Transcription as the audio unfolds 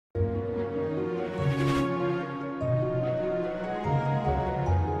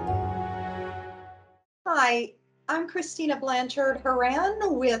Hi, I'm Christina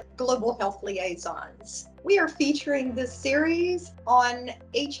Blanchard-Haran with Global Health Liaisons. We are featuring this series on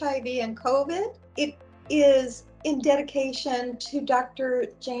HIV and COVID. It is in dedication to Dr.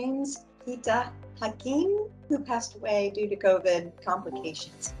 James Gita Hakim, who passed away due to COVID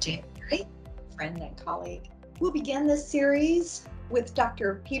complications in January, friend and colleague. We'll begin this series with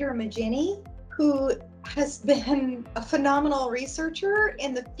Dr. Peter Mugyenyi, who has been a phenomenal researcher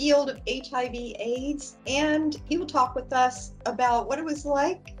in the field of HIV AIDS, and he will talk with us about what it was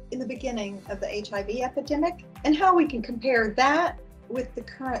like in the beginning of the HIV epidemic and how we can compare that with the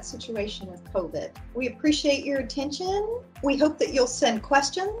current situation with COVID. We appreciate your attention. We hope that you'll send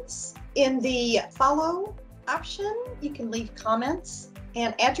questions. In the follow option, you can leave comments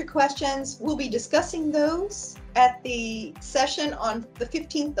and add your questions. We'll be discussing those at the session on the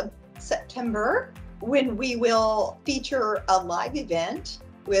 15th of September, when we will feature a live event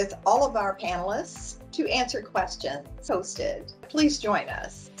with all of our panelists to answer questions posted. Please join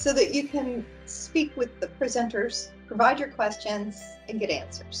us so that you can speak with the presenters, provide your questions, and get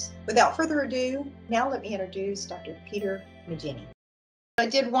answers. Without further ado, now let me introduce Dr. Peter Mugyenyi. I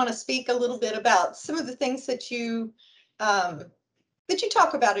did want to speak a little bit about some of the things that you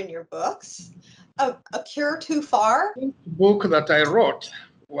talk about in your books. A Cure Too Far? The book that I wrote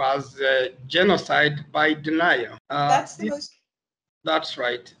was Genocide by Denial. That's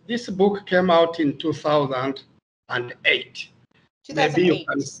right. This book came out in 2008. Maybe you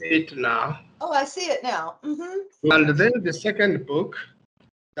can see it now. Oh, I see it now. Mm-hmm. And then the second book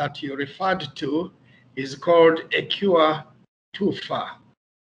that you referred to is called A Cure Too Far.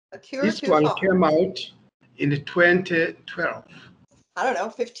 This one came out in 2012. I don't know,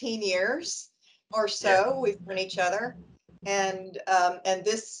 15 years or so. Yeah. We've known each other. And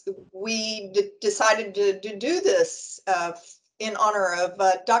we decided to do this in honor of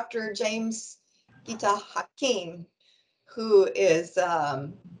Dr. James Gita Hakim, who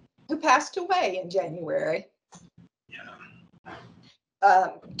passed away in January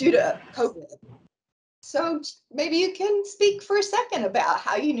due to COVID. So maybe you can speak for a second about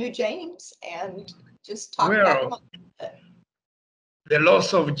how you knew James and just talk about him a little bit. The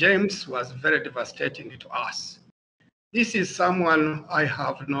loss of James was very devastating to us. This is someone I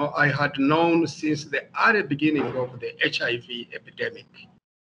had known since the early beginning of the HIV epidemic.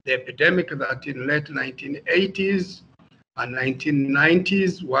 The epidemic that in late 1980s and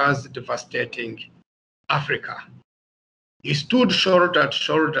 1990s was devastating Africa. He stood shoulder to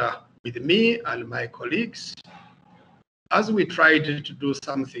shoulder with me and my colleagues as we tried to do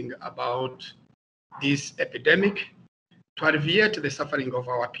something about this epidemic to alleviate the suffering of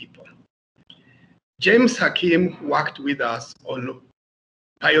our people. James Hakim worked with us on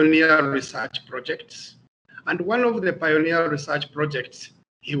pioneer research projects. And one of the pioneer research projects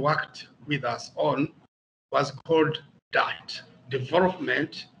he worked with us on was called DART,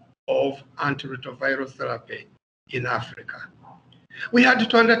 Development of Antiretroviral Therapy in Africa. We had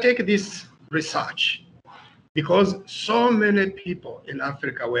to undertake this research because so many people in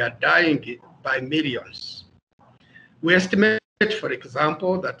Africa were dying by millions. We estimate, for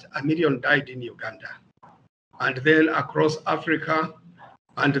example, that 1 million died in Uganda, and then across Africa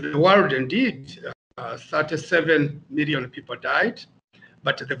and the world, indeed, 37 million people died,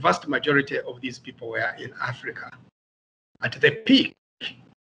 but the vast majority of these people were in Africa. At the peak,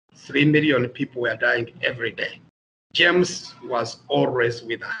 3 million people were dying every day. James was always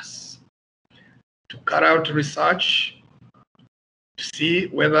with us to carry out research, to see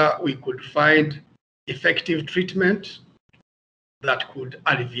whether we could find effective treatment that could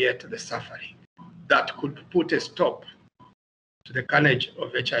alleviate the suffering, that could put a stop to the carnage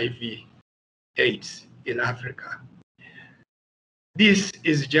of HIV AIDS in Africa. This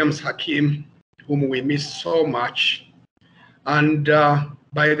is James Hakim, whom we miss so much. And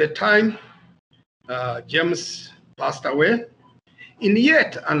by the time James passed away, in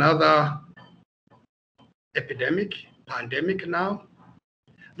yet another pandemic now,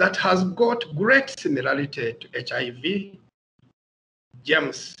 that has got great similarity to HIV,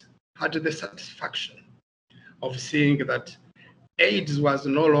 James had the satisfaction of seeing that AIDS was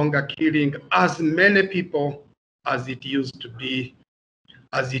no longer killing as many people as it used to be,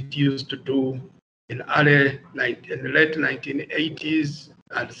 as it used to do in the late 1980s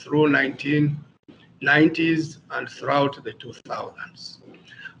and through 1990s and throughout the 2000s.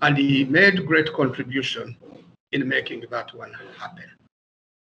 And he made great contribution in making that one happen.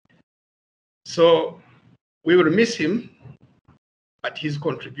 So we will miss him, but his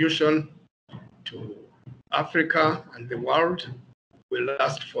contribution to Africa and the world will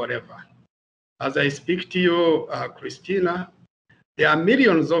last forever. As I speak to you, Christina, there are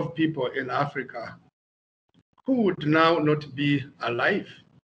millions of people in Africa who would now not be alive,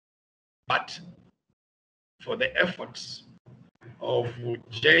 but for the efforts of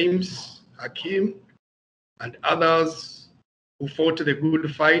James Hakim and others who fought the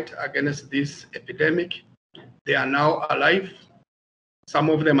good fight against this epidemic. They are now alive. Some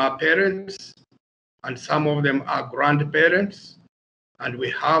of them are parents, and some of them are grandparents, and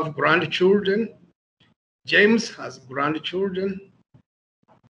we have grandchildren. James has grandchildren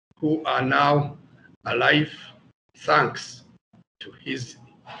who are now alive thanks to his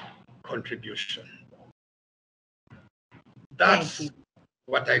contribution. That's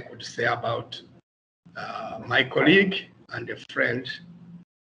what I could say about my colleague and a friend,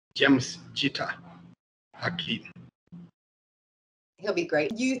 James Gita Hakim. He'll be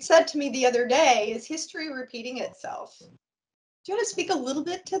great. You said to me the other day, is history repeating itself? Do you want to speak a little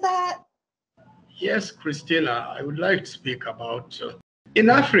bit to that? Yes, Christina, I would like to speak about, in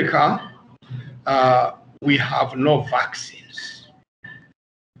Africa, we have no vaccines.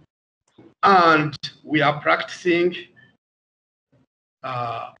 And we are practicing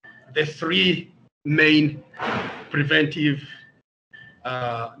the three main preventive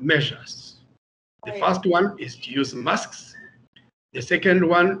measures. The first one is to use masks. The second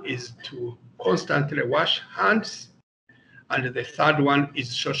one is to constantly wash hands. And the third one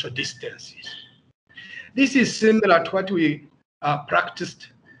is social distancing. This is similar to what we practiced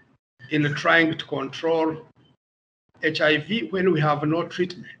in trying to control HIV when we have no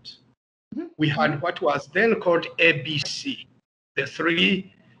treatment. We had what was then called ABC, the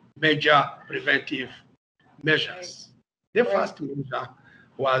three major preventive measures. The first measure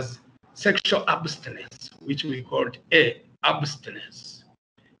was sexual abstinence, which we called A, abstinence,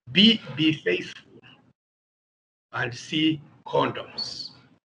 B, be faithful, and C, condoms.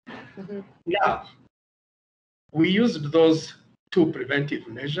 Yeah, we used those two preventive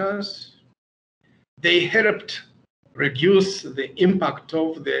measures. They helped reduce the impact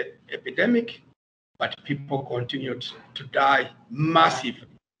of the epidemic, but people continued to die massively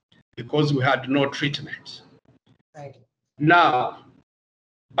because we had no treatment. Now,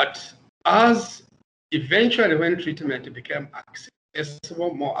 but as eventually when treatment became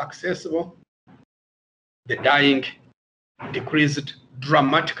accessible, more accessible, the dying decreased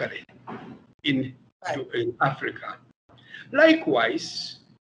dramatically in Africa. Likewise,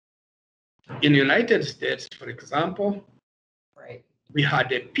 in the United States, for example, we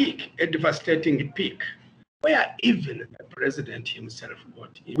had a peak, a devastating peak, where even the president himself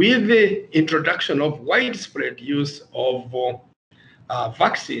got in. With the introduction of widespread use of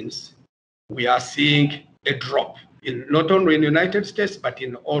vaccines, we are seeing a drop in not only in the United States, but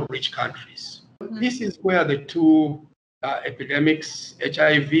in all rich countries. This is where the two epidemics,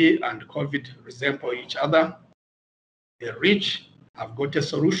 HIV and COVID, resemble each other. The rich have got a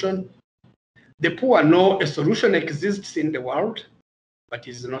solution. The poor know a solution exists in the world, but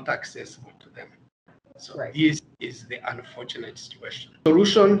is not accessible to them. So this is the unfortunate situation.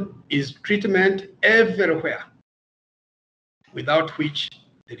 Solution is treatment everywhere, without which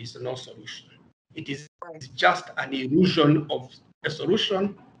there is no solution. It is just an illusion of a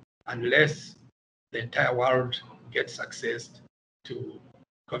solution unless the entire world gets access to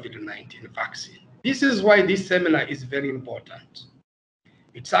COVID-19 vaccine. This is why this seminar is very important.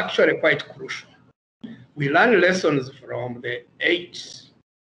 It's actually quite crucial. We learn lessons from the AIDS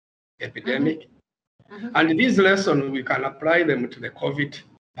epidemic, and these lessons, we can apply them to the COVID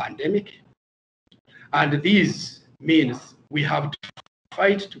pandemic. And this means we have to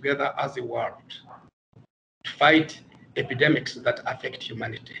fight together as a world to fight epidemics that affect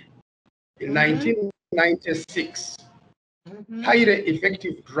humanity. In 1996, highly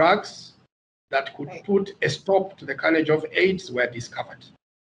effective drugs that could put a stop to the carnage of AIDS were discovered.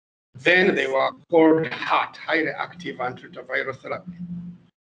 Then they were called HAART, highly active antiretroviral therapy.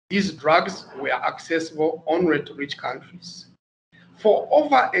 These drugs were accessible only to rich countries. For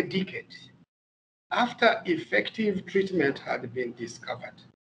over a decade, after effective treatment had been discovered,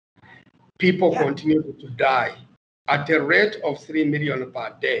 people continued to die at a rate of 3 million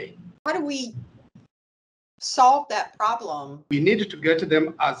per day. How do we solve that problem? We need to get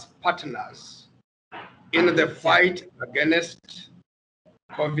them as partners in the fight against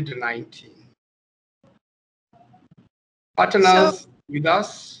COVID-19. Partners with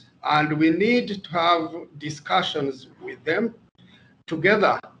us, and we need to have discussions with them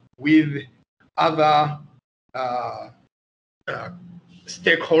together with other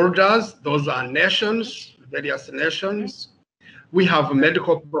stakeholders. Those are nations, various nations. We have a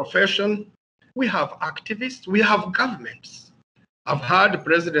medical profession. We have activists. We have governments. I've heard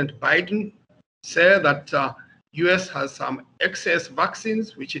President Biden say that US has some excess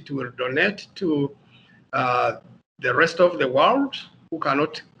vaccines which it will donate to the rest of the world who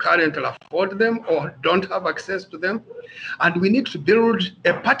cannot currently afford them or don't have access to them. And we need to build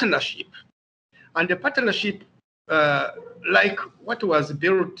a partnership. And a partnership like what was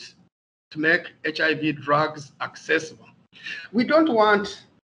built to make HIV drugs accessible. We don't want,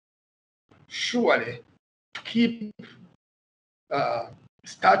 surely, to keep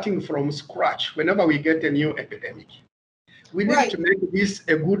starting from scratch whenever we get a new epidemic. We need to make this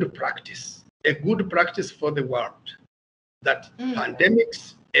a good practice for the world, that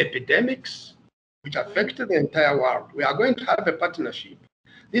pandemics, epidemics, which affect the entire world, we are going to have a partnership.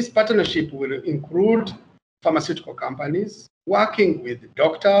 This partnership will include pharmaceutical companies working with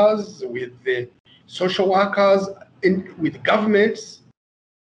doctors, with the social workers, with governments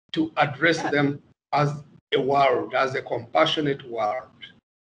to address them as a world, as a compassionate world.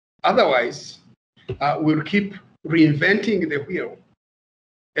 Otherwise, we'll keep reinventing the wheel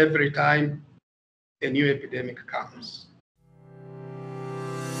every time a new epidemic comes.